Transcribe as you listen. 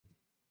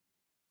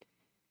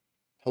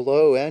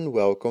Hello and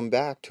welcome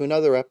back to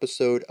another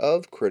episode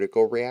of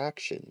Critical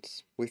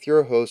Reactions with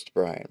your host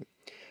Brian.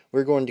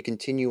 We're going to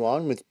continue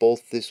on with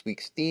both this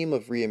week's theme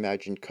of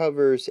reimagined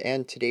covers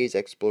and today's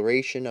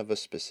exploration of a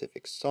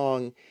specific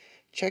song,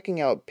 checking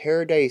out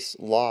Paradise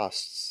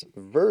Lost's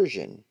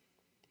version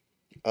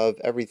of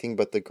Everything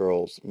But the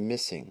Girl's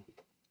Missing.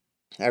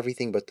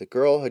 Everything But the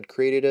Girl had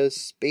created a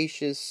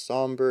spacious,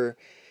 somber,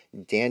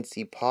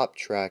 dancey pop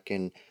track,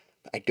 and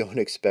I don't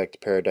expect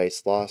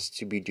Paradise Lost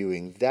to be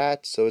doing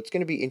that, so it's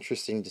going to be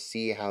interesting to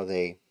see how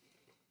they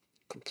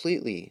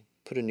completely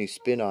put a new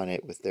spin on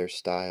it with their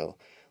style.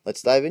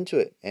 Let's dive into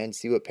it and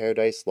see what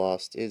Paradise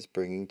Lost is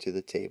bringing to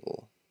the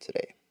table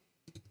today.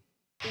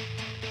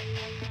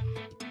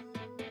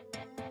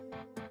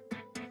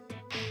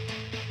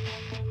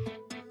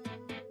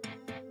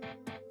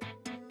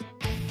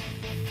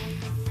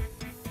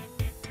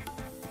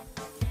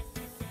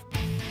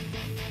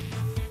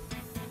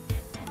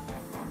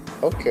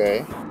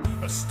 Okay.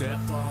 A step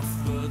off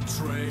the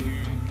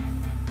train.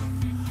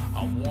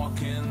 I'm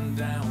walking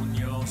down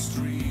your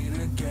street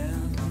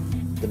again.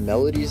 The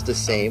melody's the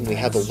same. We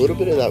have a little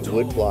bit of that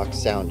woodblock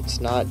sound.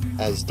 It's not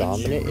as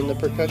dominant in the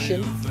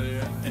percussion.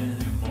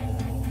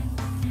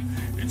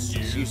 It's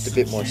used a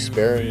bit more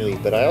sparingly,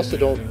 but I also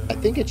don't... I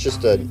think it's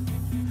just a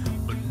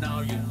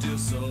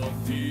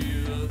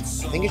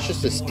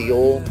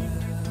steel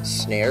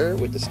snare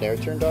with the snare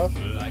turned off.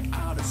 Like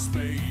outer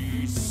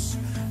space,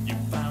 you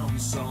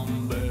found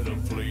some better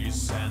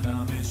place, and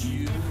I miss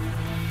you.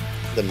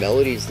 The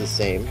melody's the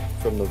same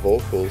from the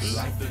vocals.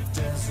 Like the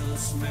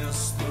deserts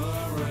miss the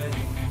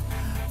rain,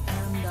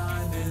 and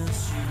I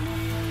miss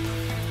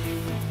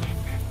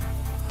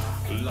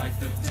you. Like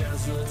the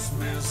deserts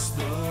miss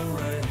the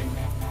rain.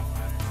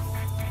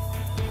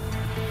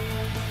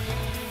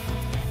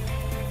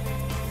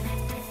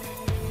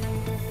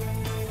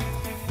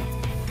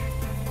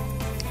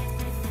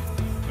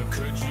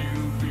 Could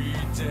you be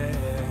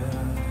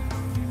dead?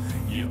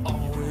 You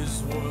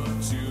always were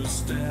 2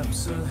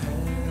 steps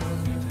ahead.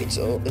 It's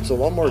a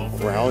lot more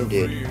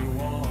grounded,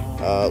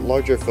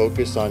 larger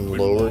focus on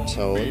lower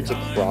tones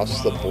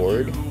across the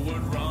board. And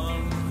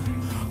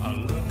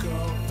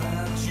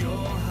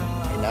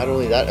not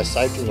only that,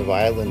 aside from the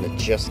violin that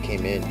just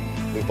came in,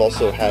 we've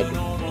also had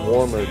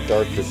warmer,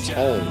 darker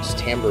tones,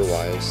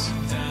 timbre-wise.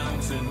 Down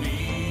to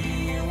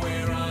me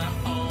where I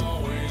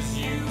always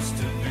used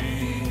to be.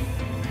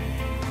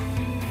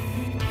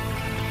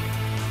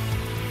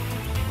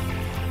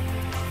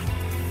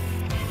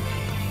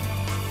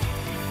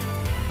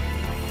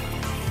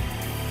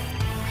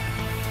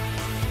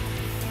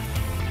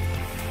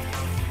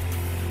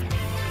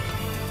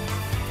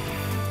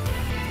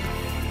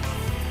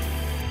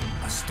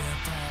 I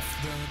step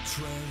off the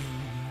train.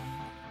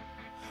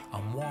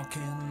 I'm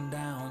walking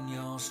down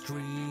your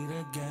street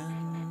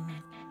again.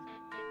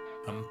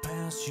 I'm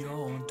past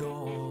your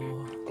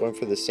door. Going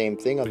for the same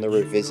thing on the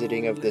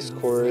revisiting of this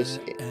chorus,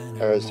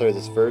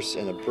 this verse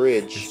and a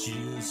bridge.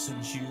 Years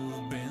since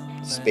you've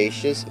been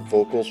Spacious,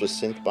 vocals with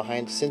synth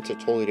behind. Synths are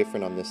totally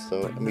different on this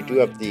though, and we do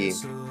have the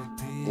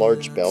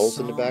large bells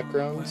in the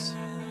backgrounds.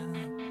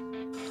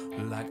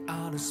 like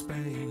outer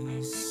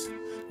space.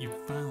 You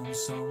found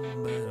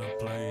some better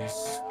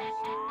place.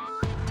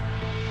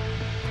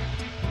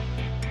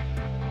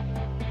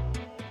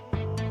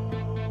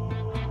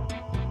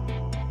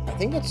 I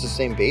think that's the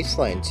same bass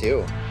line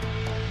too.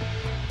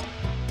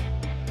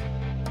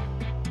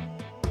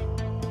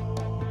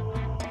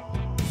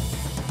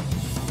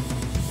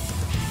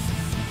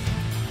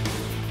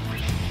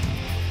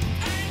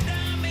 And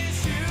I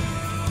miss you.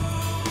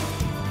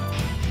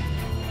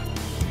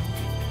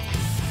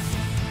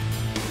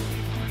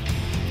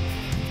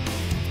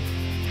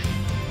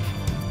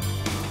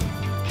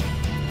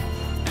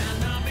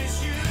 And I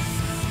miss you.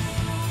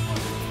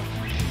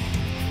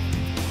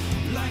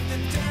 Like the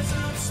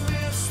deserts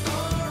miss the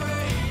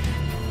rain.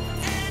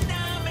 And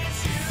I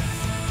miss you.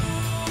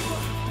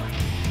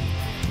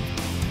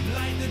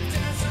 Like the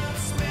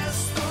deserts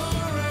miss the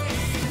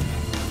rain.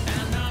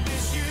 And I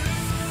miss you.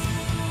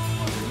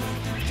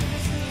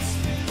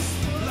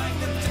 Like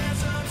the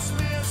deserts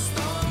miss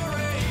the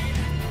rain.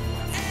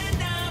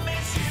 And I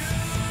miss you.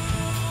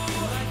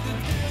 Like the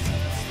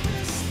deserts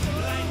miss the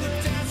rain. Like the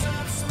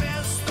deserts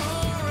miss the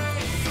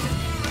rain.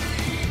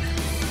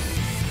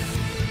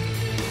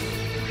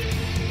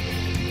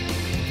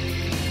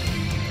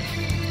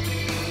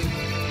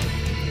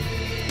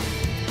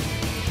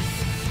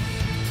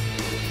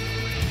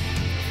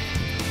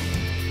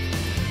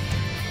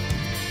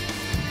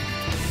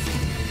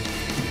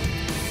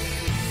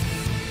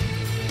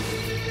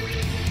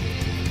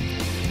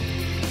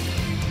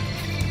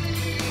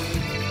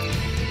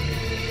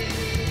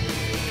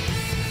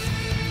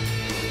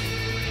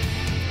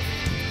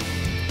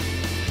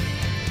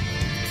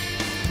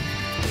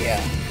 Yeah,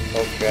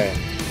 okay.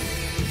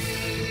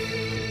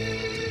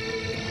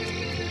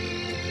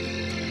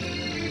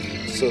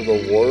 So the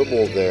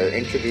warble there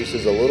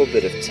introduces a little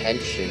bit of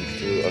tension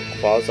through a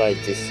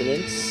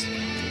quasi-dissonance.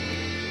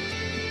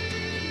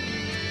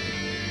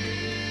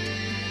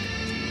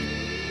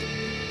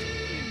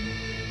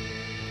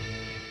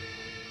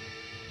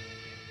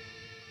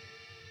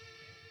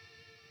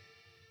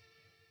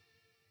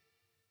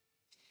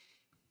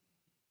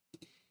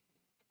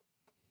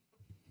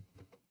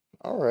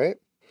 All right.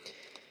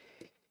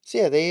 So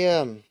yeah,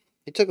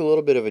 they took a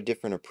little bit of a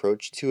different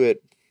approach to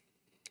it,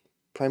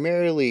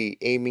 primarily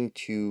aiming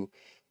to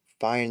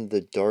find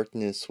the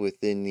darkness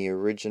within the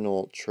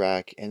original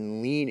track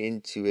and lean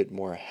into it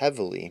more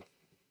heavily.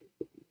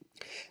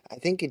 I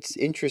think it's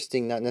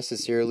interesting, not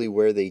necessarily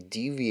where they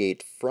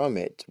deviate from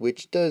it,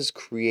 which does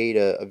create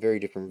a very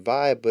different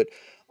vibe, but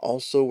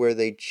also where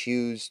they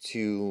choose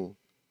to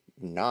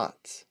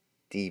not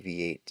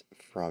deviate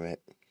from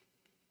it.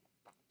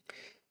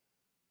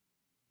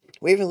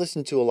 We haven't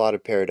listened to a lot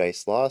of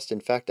Paradise Lost.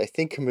 In fact, I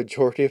think a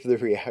majority of the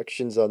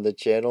reactions on the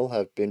channel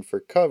have been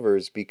for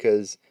covers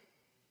because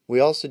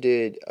we also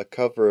did a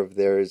cover of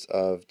theirs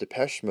of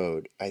Depeche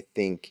Mode, I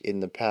think,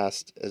 in the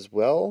past as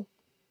well.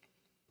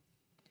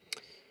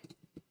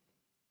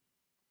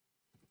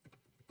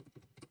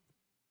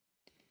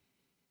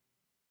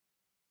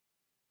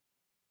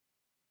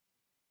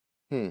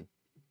 Hmm,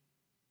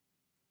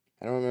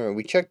 I don't remember.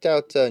 We checked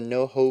out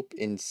No Hope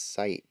in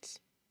Sight.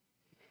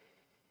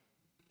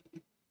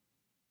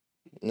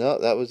 No,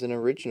 that was an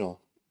original.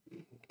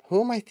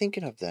 Who am I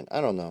thinking of then? I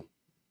don't know.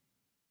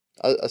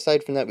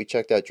 Aside from that, we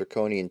checked out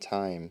Draconian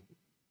Time,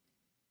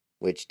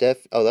 which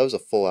oh, that was a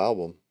full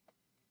album.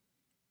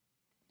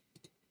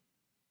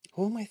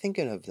 Who am I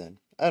thinking of then?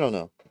 I don't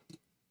know.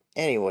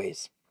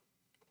 Anyways,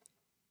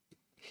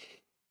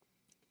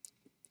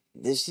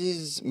 this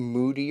is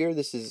moodier.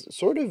 This is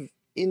sort of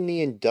in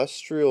the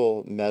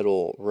industrial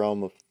metal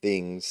realm of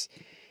things.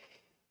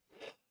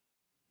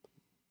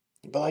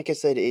 But like I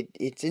said,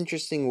 it's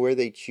interesting where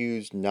they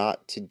choose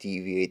not to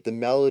deviate. The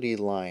melody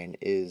line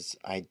is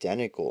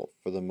identical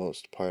for the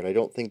most part. I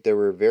don't think there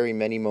were very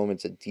many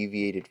moments that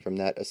deviated from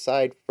that,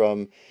 aside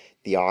from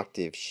the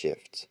octave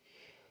shift.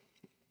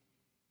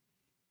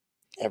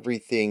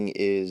 Everything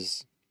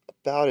is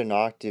about an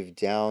octave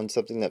down,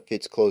 something that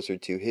fits closer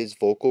to his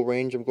vocal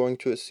range, I'm going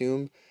to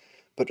assume,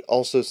 but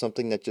also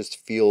something that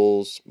just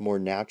feels more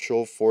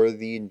natural for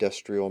the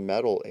industrial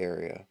metal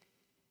area.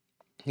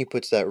 He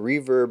puts that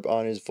reverb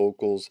on his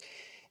vocals,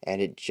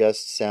 and it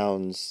just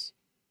sounds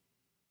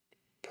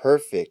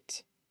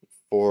perfect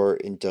for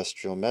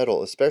industrial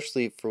metal,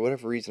 especially for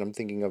whatever reason. I'm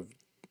thinking of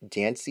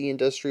dancey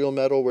industrial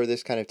metal, where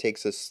this kind of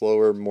takes a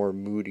slower, more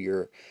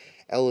moodier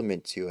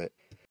element to it.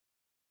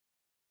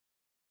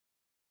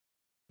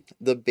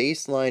 The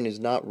bass line is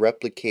not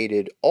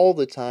replicated all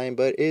the time,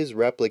 but is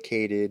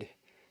replicated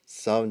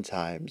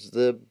sometimes.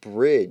 The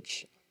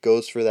bridge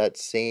goes for that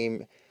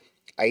same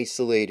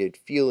isolated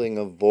feeling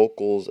of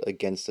vocals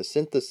against a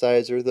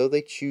synthesizer, though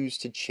they choose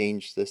to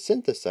change the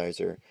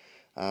synthesizer,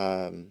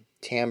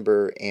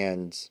 timbre,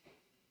 and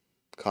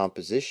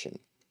composition.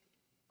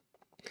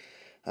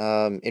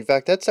 In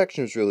fact, that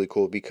section was really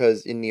cool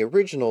because in the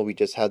original, we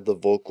just had the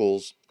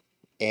vocals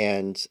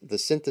and the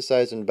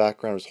synthesizer in the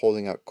background was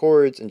holding out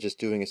chords and just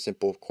doing a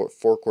simple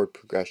four chord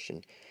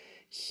progression.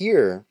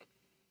 Here,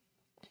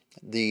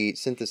 the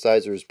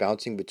synthesizer is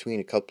bouncing between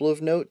a couple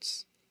of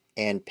notes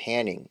and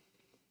panning.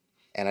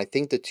 And I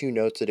think the two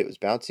notes that it was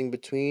bouncing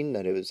between,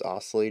 that it was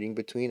oscillating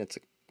between, that's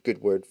a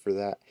good word for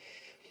that,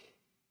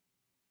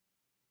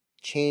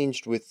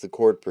 changed with the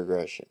chord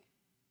progression.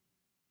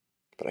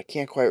 But I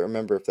can't quite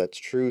remember if that's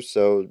true,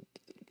 so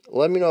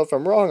let me know if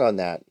I'm wrong on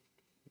that.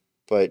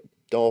 But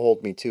don't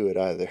hold me to it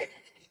either.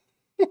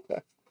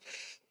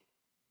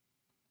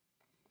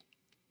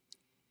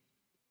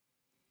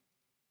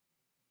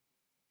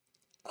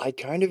 I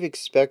kind of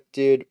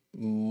expected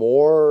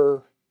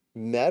more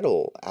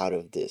metal out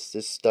of this.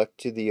 This stuck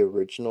to the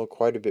original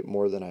quite a bit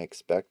more than I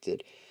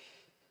expected.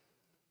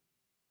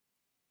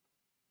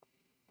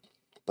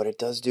 But it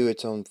does do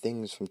its own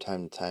things from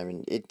time to time.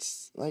 And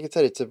it's, like I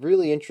said, it's a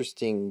really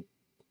interesting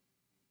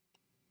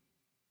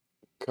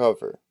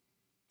cover.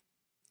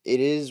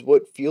 It is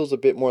what feels a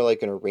bit more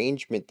like an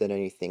arrangement than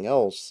anything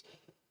else,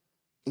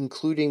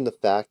 including the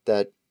fact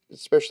that,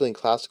 especially in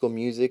classical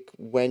music,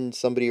 when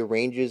somebody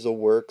arranges a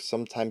work,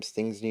 sometimes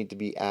things need to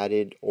be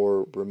added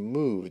or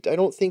removed. I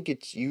don't think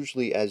it's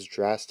usually as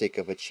drastic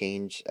of a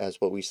change as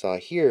what we saw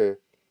here,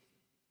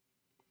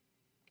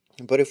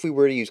 but if we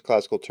were to use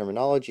classical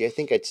terminology, I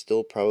think I'd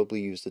still probably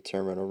use the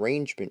term an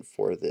arrangement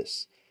for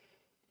this.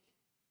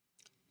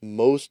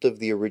 Most of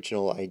the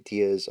original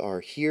ideas are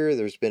here.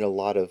 There's been a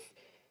lot of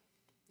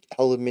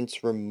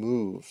elements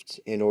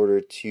removed in order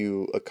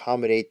to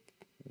accommodate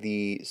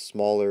the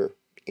smaller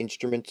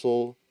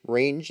instrumental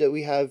range that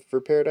we have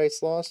for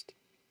Paradise Lost.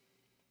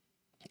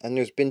 And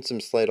there's been some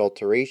slight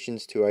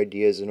alterations to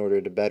ideas in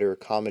order to better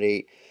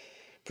accommodate,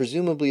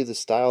 presumably, the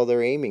style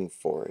they're aiming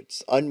for.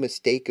 It's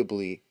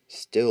unmistakably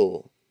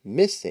still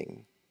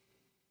missing,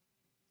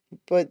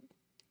 but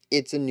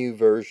it's a new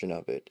version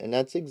of it, and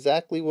that's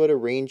exactly what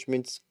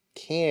arrangements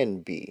can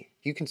be.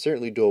 You can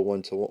certainly do a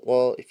one-to-one.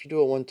 Well, if you do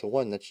a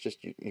one-to-one, that's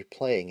just you're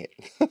playing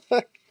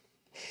it.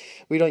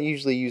 We don't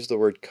usually use the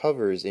word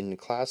covers in the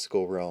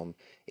classical realm.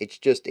 It's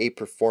just a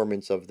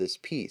performance of this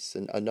piece,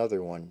 and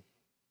another one.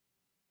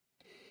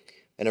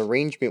 An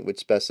arrangement would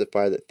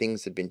specify that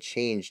things have been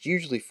changed,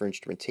 usually for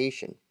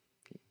instrumentation.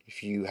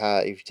 If you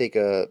take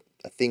a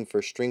thing for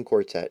a string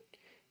quartet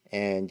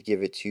and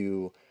give it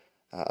to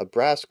A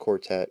brass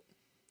quartet,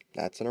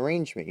 that's an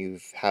arrangement.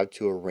 You've had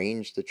to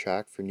arrange the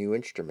track for new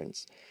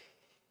instruments.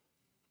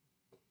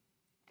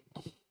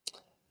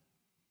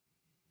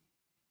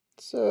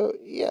 So,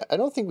 yeah, I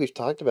don't think we've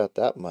talked about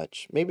that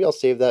much. Maybe I'll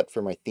save that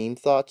for my theme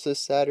thoughts this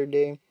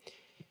Saturday.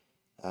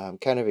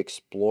 Kind of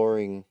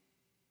exploring.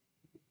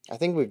 I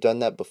think we've done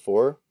that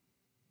before,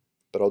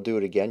 but I'll do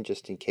it again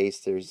just in case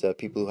there's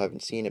people who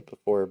haven't seen it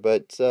before.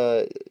 But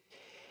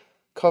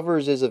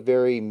covers is a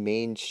very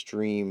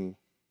mainstream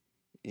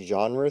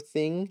genre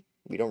thing.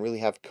 We don't really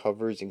have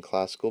covers in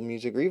classical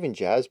music or even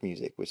jazz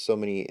music with so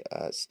many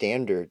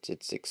standards.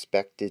 It's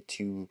expected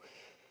to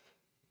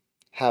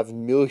have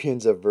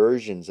millions of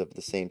versions of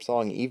the same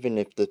song, even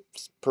if the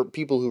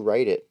people who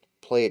write it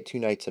play it 2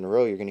 nights in a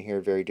row, you're going to hear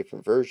a very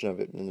different version of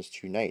it in those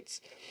 2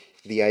 nights.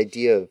 The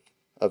idea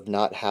of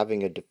not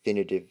having a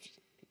definitive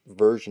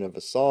version of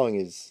a song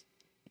is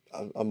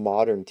a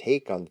modern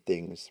take on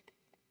things.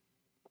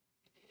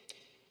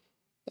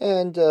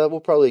 And we'll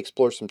probably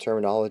explore some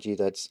terminology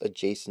that's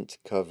adjacent to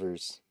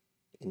covers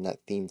in that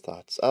theme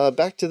thoughts.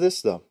 Back to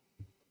this though.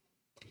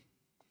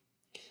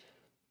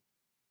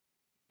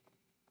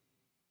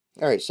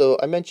 Alright, so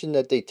I mentioned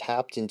that they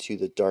tapped into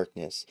the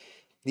darkness.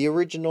 The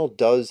original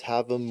does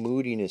have a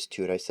moodiness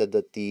to it. I said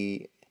that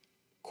the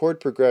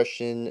chord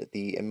progression,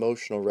 the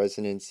emotional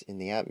resonance in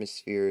the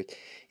atmosphere,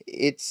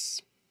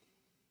 it's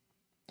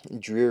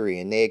dreary,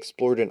 and they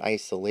explored an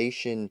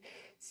isolation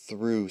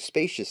through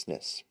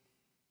spaciousness.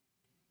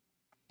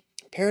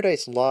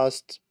 Paradise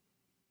Lost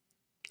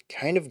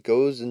kind of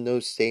goes in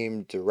those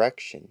same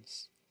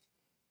directions.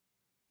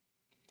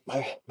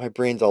 My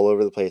brain's all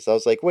over the place. I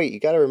was like, wait, you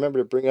got to remember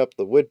to bring up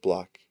the wood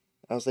block.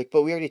 I was like,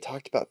 but we already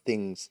talked about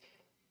things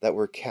that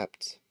were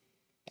kept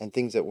and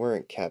things that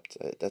weren't kept.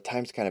 That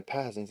time's kind of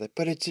passed. And he's like,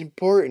 but it's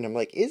important. I'm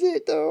like, is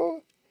it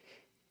though?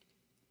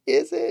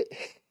 Is it?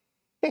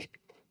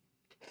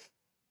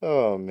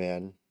 Oh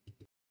man.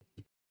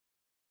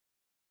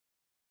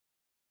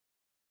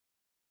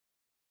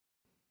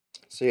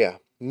 So yeah,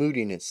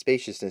 moodiness,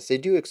 spaciousness. They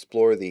do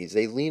explore these.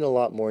 They lean a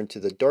lot more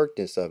into the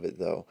darkness of it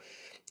though.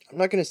 I'm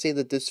not going to say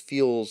that this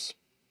feels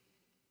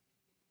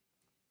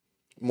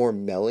more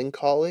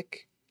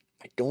melancholic.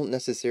 I don't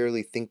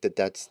necessarily think that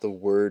that's the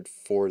word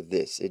for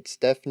this. It's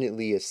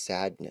definitely a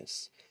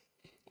sadness.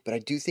 But I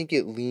do think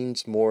it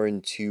leans more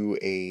into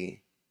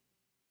a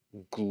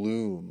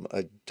gloom,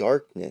 a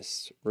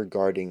darkness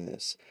regarding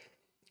this.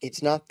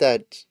 It's not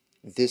that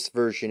this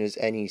version is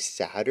any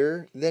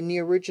sadder than the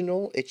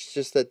original, it's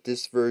just that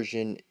this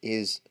version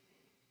is.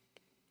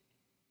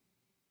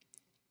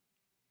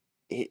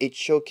 It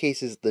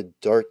showcases the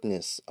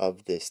darkness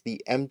of this,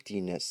 the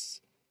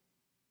emptiness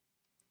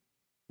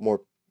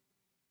more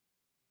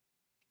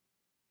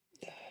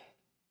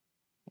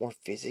more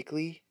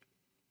physically,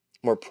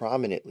 more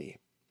prominently.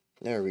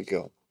 There we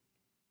go.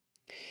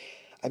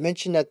 I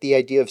mentioned that the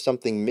idea of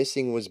something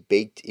missing was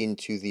baked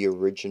into the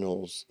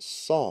original's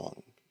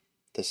song.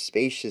 The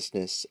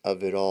spaciousness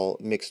of it all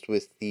mixed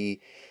with the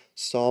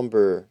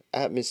somber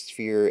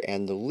atmosphere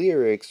and the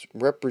lyrics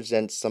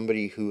represents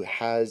somebody who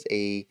has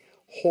a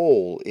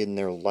hole in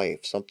their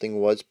life. Something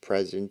was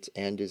present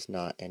and is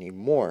not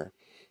anymore.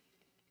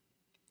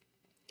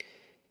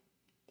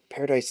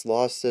 Paradise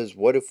Lost says,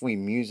 what if we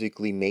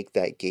musically make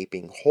that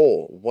gaping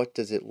hole? What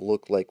does it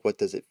look like? What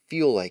does it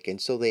feel like? And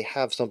so they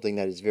have something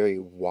that is very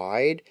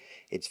wide,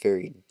 it's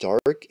very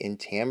dark in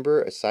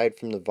timbre, aside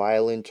from the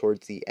violin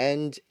towards the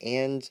end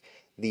and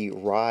the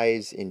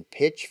rise in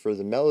pitch for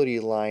the melody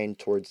line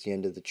towards the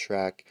end of the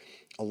track.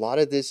 A lot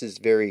of this is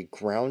very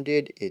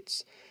grounded.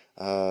 It's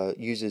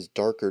uses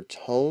darker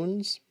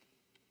tones,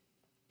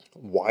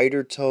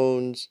 wider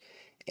tones,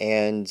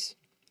 and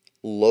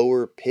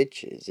lower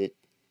pitches. It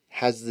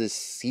has this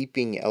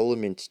seeping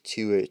element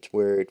to it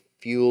where it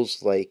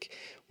feels like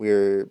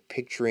we're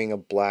picturing a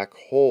black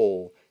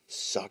hole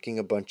sucking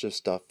a bunch of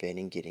stuff in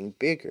and getting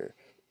bigger.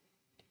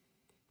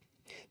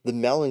 The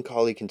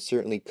melancholy can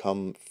certainly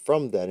come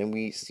from that, and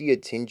we see a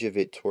tinge of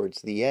it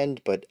towards the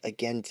end, but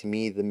again, to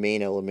me, the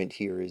main element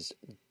here is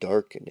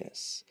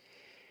darkness,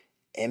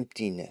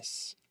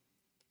 emptiness.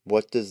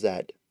 What does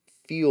that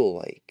feel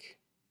like?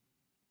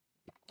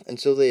 And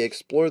so they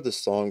explore the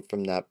song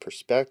from that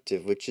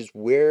perspective, which is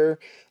where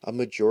a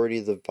majority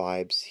of the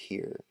vibes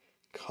here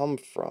come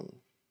from.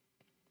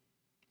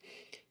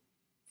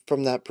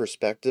 From that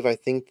perspective, I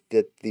think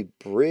that the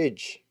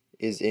bridge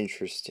is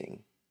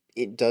interesting.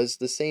 It does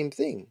the same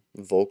thing,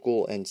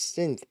 vocal and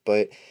synth,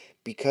 but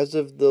because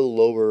of the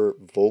lower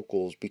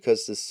vocals,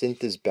 because the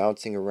synth is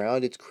bouncing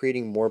around, it's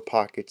creating more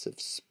pockets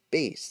of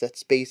space. That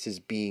space is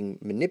being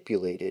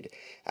manipulated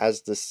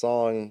as the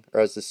song or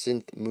as the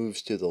synth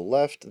moves to the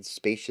left, the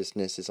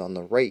spaciousness is on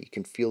the right. You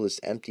can feel this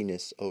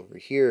emptiness over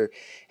here,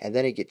 and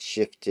then it gets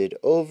shifted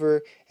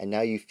over, and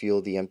now you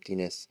feel the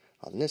emptiness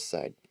on this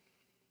side.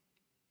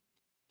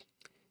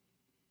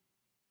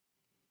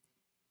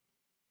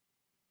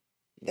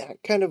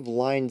 That kind of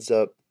lines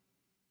up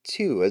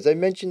too. As I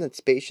mentioned, that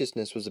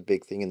spaciousness was a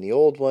big thing in the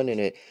old one, and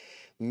it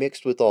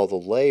mixed with all the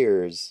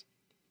layers.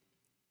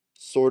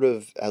 sort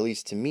of, at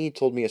least to me,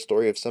 told me a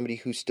story of somebody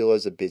who still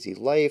has a busy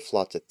life,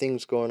 lots of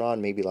things going on,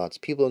 maybe lots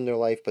of people in their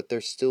life, but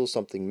there's still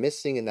something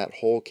missing, and that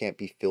hole can't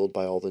be filled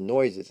by all the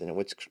noises. And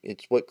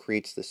it's what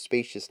creates the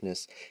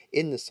spaciousness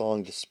in the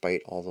song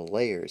despite all the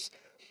layers.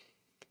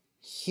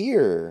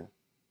 Here,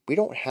 we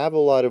don't have a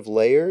lot of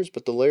layers,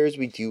 but the layers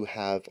we do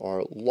have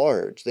are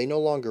large. They no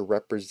longer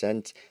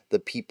represent the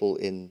people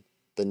in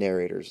the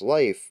narrator's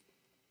life.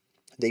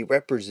 They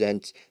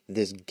represent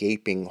this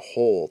gaping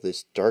hole,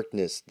 this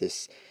darkness,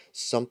 this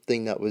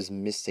something that was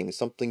missing,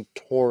 something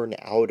torn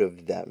out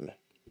of them.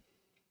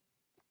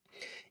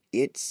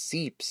 It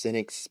seeps and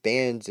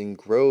expands and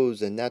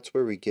grows, and that's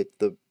where we get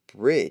the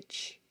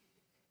bridge.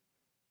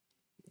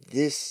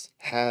 This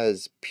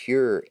has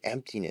pure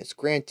emptiness.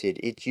 Granted,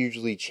 it's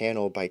usually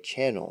channel by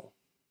channel,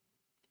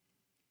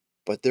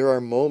 but there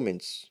are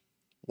moments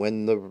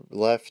when the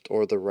left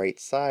or the right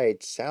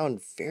side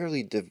sound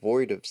fairly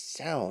devoid of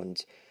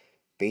sound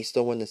based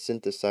on when the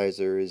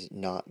synthesizer is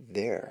not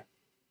there.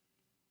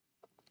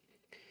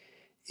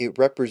 It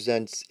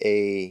represents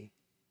a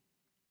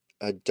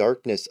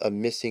darkness, a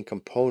missing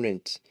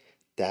component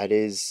that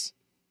is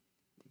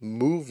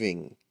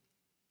moving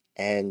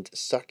and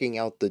sucking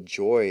out the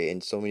joy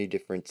in so many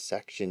different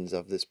sections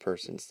of this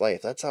person's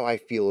life. That's how I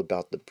feel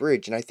about the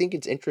bridge. And I think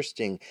it's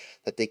interesting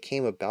that they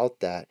came about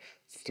that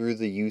through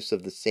the use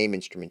of the same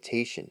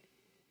instrumentation.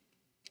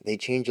 They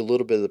change a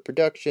little bit of the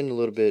production, a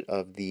little bit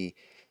of the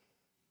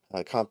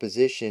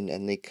composition,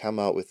 and they come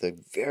out with a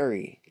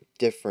very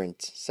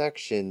different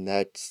section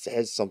that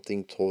says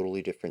something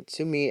totally different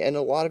to me, and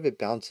a lot of it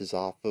bounces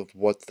off of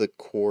what the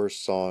core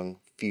song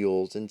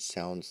feels and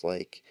sounds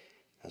like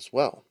as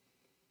well.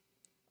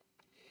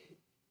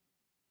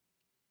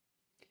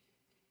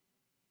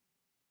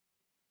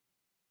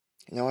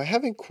 Now, I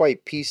haven't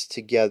quite pieced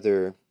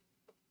together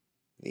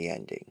the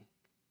ending.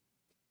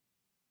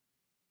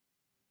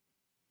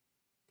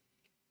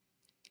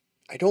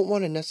 I don't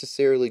want to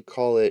necessarily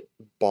call it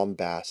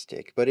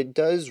bombastic, but it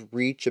does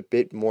reach a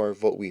bit more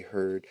of what we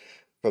heard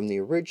from the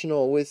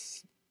original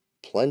with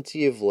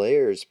plenty of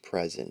layers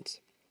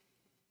present.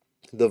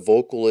 The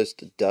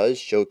vocalist does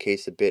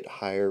showcase a bit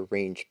higher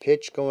range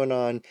pitch going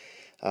on,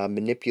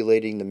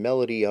 manipulating the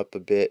melody up a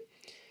bit,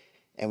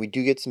 and we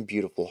do get some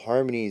beautiful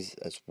harmonies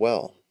as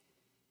well.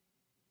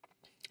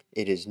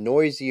 It is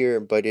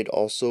noisier, but it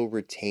also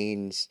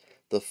retains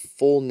the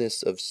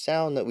fullness of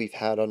sound that we've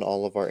had on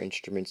all of our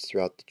instruments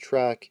throughout the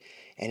track,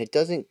 and it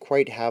doesn't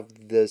quite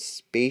have the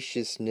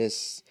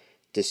spaciousness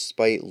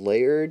despite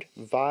layered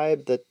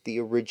vibe that the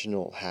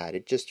original had.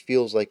 It just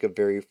feels like a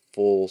very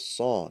full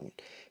song.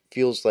 It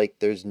feels like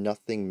there's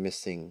nothing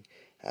missing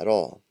at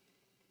all.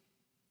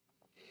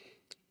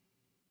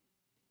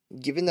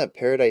 Given that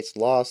Paradise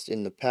Lost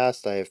in the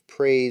past I have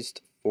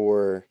praised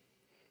for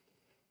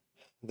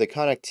the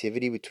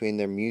connectivity between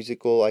their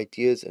musical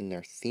ideas and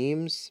their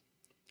themes,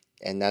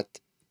 and that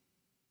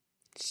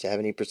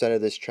 70% of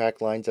this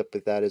track lines up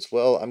with that as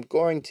well, I'm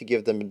going to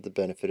give them the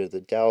benefit of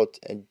the doubt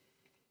and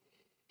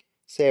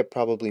say I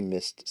probably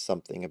missed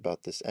something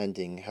about this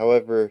ending.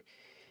 However,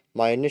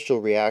 my initial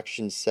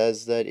reaction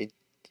says that it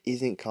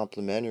isn't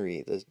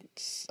complementary. The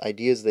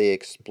ideas they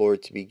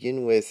explored to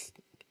begin with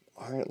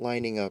aren't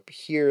lining up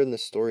here, and the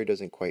story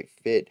doesn't quite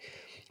fit.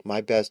 My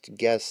best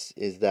guess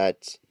is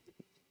that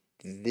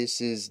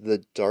this is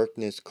the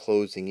darkness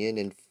closing in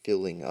and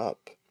filling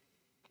up.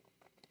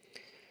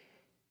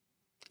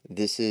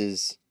 This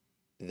is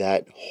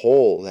that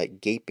hole, that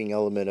gaping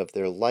element of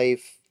their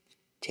life,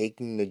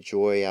 taking the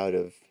joy out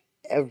of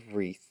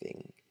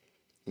everything,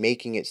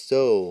 making it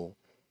so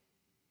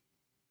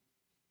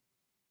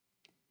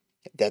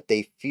that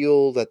they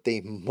feel that they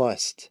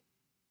must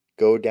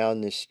go down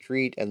this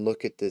street and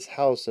look at this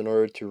house in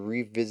order to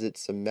revisit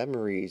some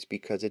memories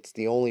because it's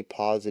the only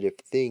positive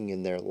thing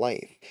in their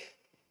life.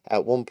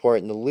 At one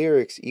point in the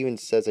lyrics even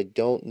says, "I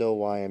don't know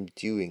why I'm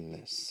doing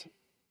this."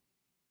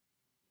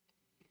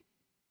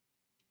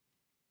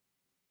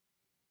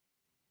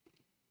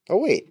 Oh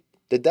wait,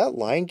 did that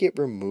line get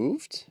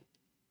removed?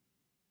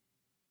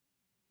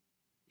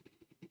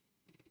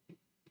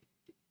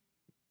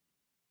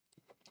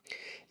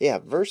 Yeah,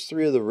 verse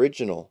 3 of the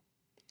original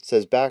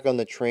says, "Back on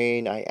the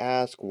train, I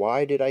ask,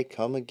 why did I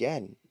come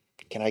again?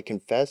 Can I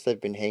confess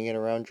I've been hanging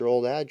around your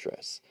old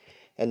address?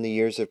 And the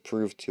years have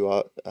proved to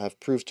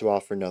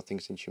offer nothing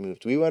since you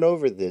moved." We went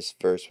over this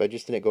verse, but I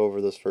just didn't go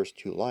over those first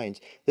two lines.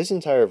 This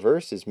entire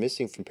verse is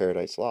missing from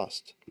Paradise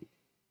Lost.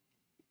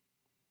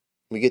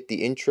 We get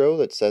the intro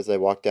that says, "I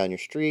walked down your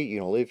street, you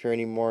don't live here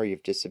anymore,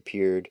 you've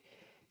disappeared,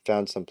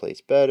 found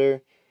someplace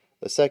better."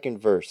 The second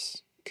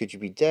verse, "Could you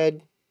be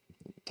dead?"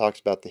 Talks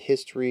about the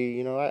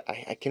history.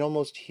 I can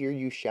almost hear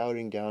you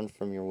shouting down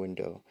from your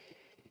window.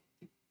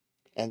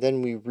 And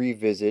then we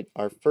revisit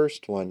our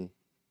first one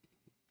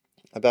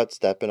about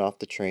stepping off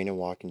the train and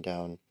walking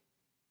down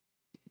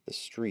the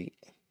street.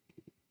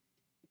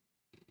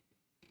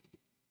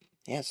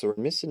 Yeah, so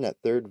we're missing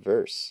that third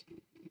verse.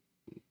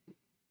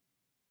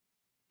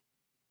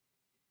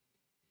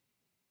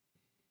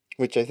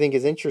 Which I think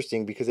is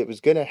interesting because it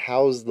was going to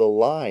house the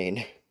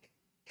line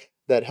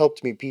that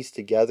helped me piece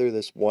together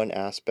this one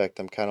aspect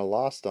I'm kind of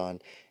lost on,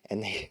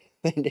 and they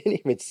didn't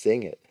even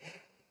sing it.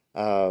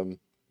 Um,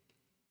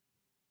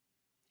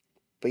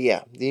 but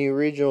yeah, the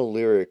original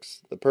lyrics,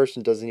 the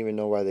person doesn't even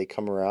know why they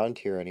come around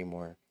here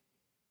anymore.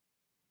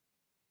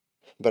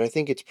 But I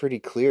think it's pretty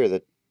clear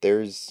that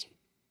there's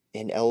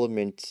an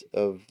element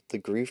of the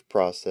grief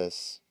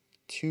process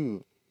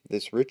to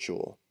this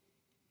ritual.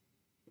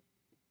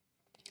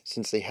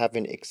 Since they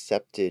haven't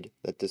accepted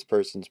that this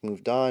person's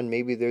moved on,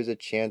 maybe there's a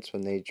chance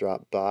when they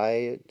drop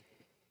by,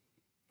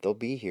 they'll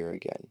be here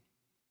again.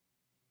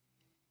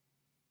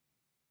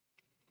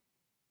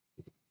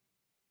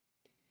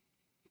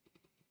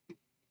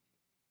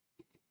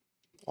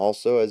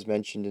 Also, as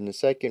mentioned in the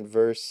second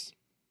verse,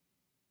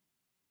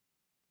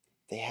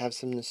 they have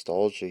some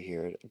nostalgia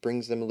here. It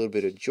brings them a little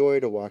bit of joy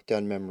to walk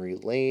down memory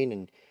lane,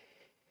 and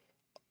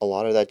a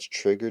lot of that's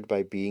triggered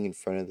by being in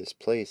front of this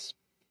place.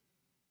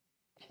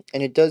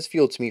 And it does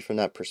feel to me from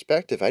that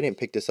perspective, I didn't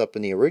pick this up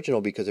in the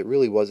original because it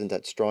really wasn't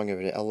that strong of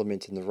an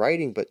element in the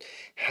writing, but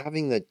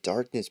having the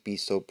darkness be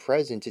so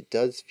present, it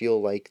does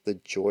feel like the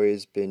joy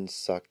has been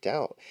sucked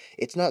out.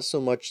 It's not so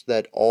much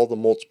that all the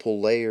multiple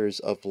layers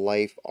of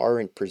life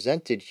aren't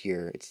presented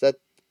here, it's that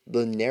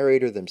the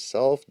narrator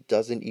themselves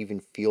doesn't even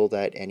feel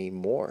that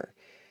anymore.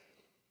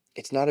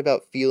 It's not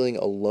about feeling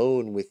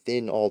alone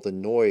within all the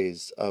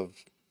noise of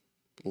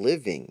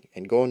living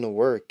and going to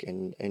work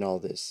and all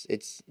this.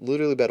 It's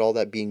literally about all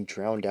that being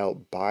drowned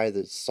out by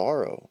the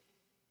sorrow.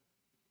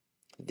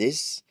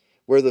 This,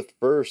 where the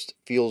first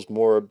feels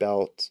more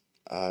about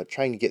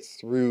trying to get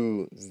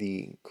through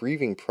the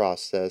grieving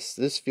process,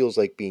 this feels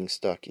like being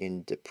stuck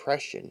in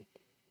depression.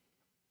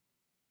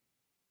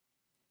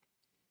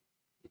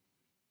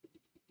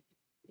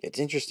 It's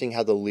interesting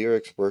how the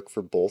lyrics work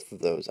for both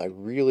of those. I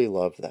really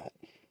love that.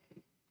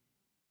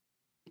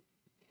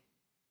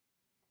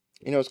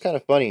 You know, it's kind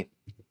of funny.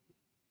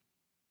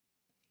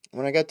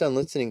 When I got done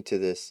listening to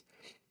this,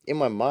 in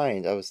my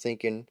mind, I was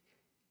thinking,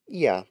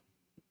 yeah,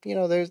 you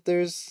know, there's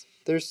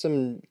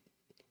some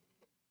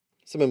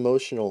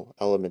emotional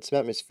elements, some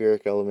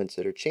atmospheric elements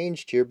that are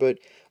changed here, but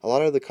a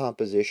lot of the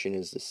composition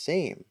is the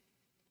same.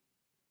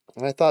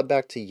 And I thought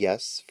back to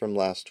Yes from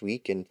last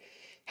week and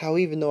how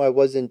even though I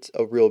wasn't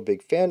a real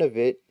big fan of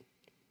it,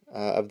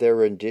 of their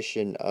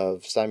rendition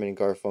of Simon and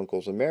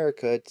Garfunkel's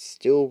America, it's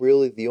still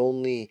really the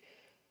only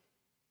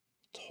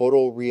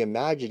total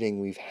reimagining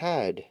we've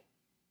had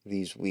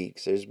these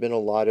weeks. There's been a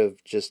lot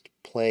of just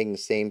playing the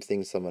same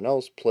thing someone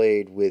else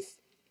played with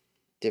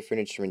different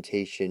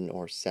instrumentation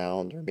or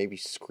sound, or maybe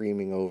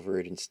screaming over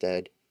it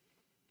instead.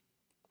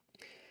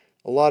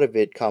 A lot of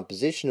it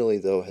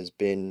compositionally, though, has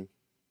been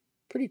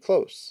pretty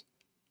close.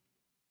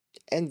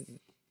 And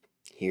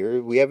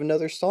here we have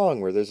another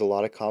song where there's a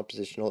lot of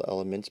compositional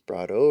elements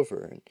brought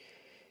over. And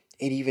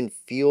it even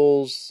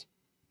feels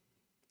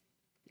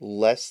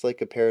less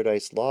like a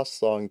Paradise Lost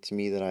song to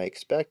me than I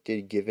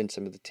expected, given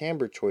some of the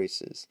timbre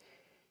choices.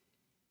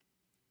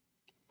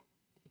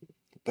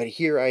 But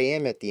here I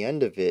am at the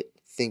end of it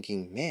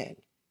thinking, man,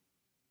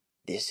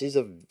 this is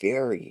a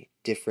very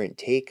different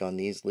take on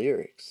these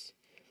lyrics.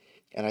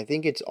 And I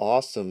think it's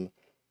awesome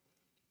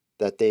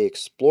that they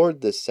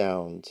explored the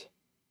sound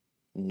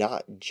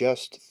not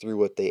just through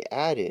what they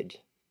added,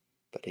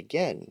 but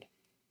again,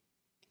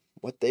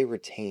 what they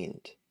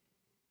retained.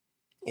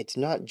 It's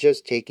not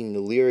just taking the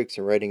lyrics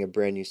and writing a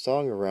brand new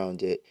song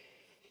around it.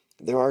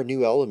 There are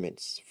new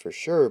elements, for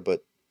sure,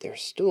 but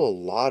there's still a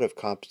lot of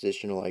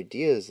compositional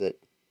ideas that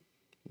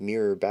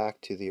mirror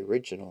back to the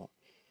original.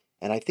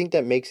 And I think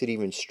that makes it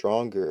even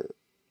stronger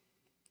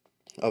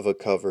of a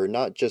cover,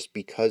 not just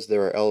because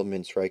there are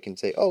elements where I can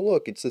say, oh,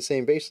 look, it's the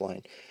same bass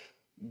line,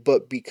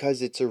 but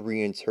because it's a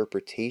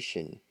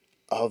reinterpretation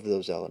of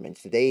those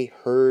elements. They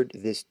heard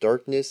this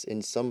darkness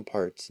in some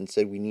parts and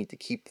said we need to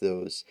keep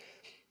those,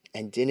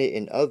 and did it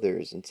in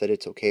others and said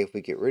it's okay if we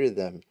get rid of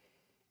them.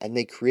 And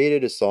they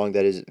created a song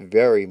that is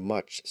very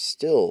much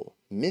still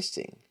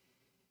missing,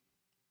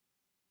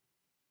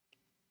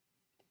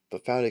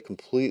 but found a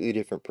completely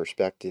different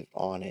perspective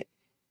on it.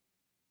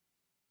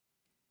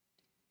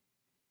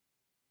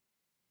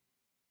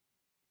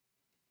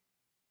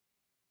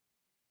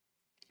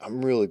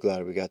 I'm really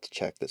glad we got to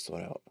check this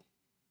one out.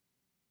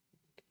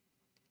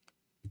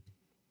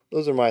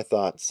 Those are my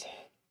thoughts.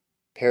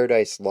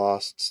 Paradise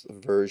Lost's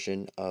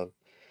version of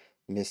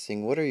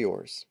Missing. What are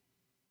yours?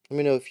 Let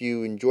me know if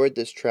you enjoyed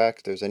this track,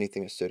 if there's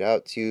anything that stood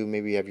out to you,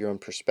 maybe you have your own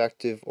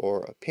perspective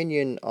or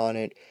opinion on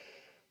it.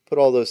 Put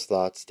all those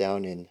thoughts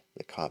down in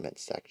the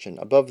comments section.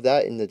 Above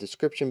that, in the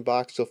description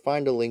box, you'll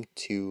find a link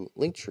to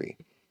Linktree.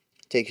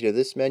 Take you to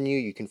this menu,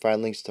 you can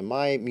find links to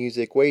my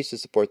music, ways to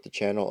support the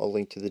channel, a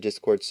link to the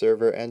Discord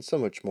server, and so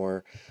much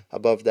more.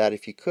 Above that,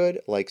 if you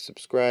could, like,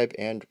 subscribe,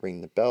 and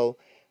ring the bell.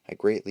 I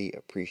greatly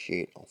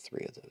appreciate all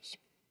three of those.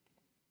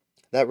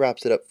 That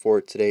wraps it up for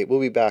today. We'll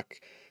be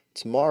back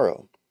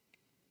tomorrow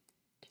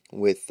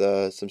with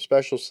some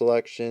special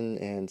selection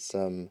and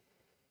some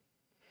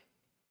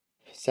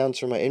sounds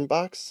from my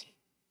inbox.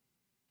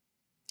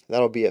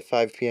 That'll be at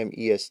 5 p.m.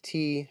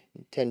 EST,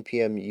 10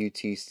 p.m.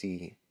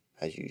 UTC,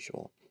 as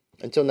usual.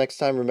 Until next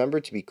time, remember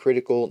to be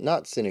critical,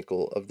 not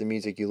cynical, of the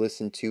music you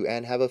listen to,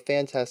 and have a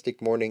fantastic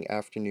morning,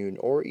 afternoon,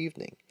 or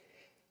evening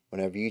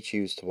whenever you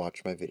choose to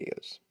watch my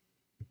videos.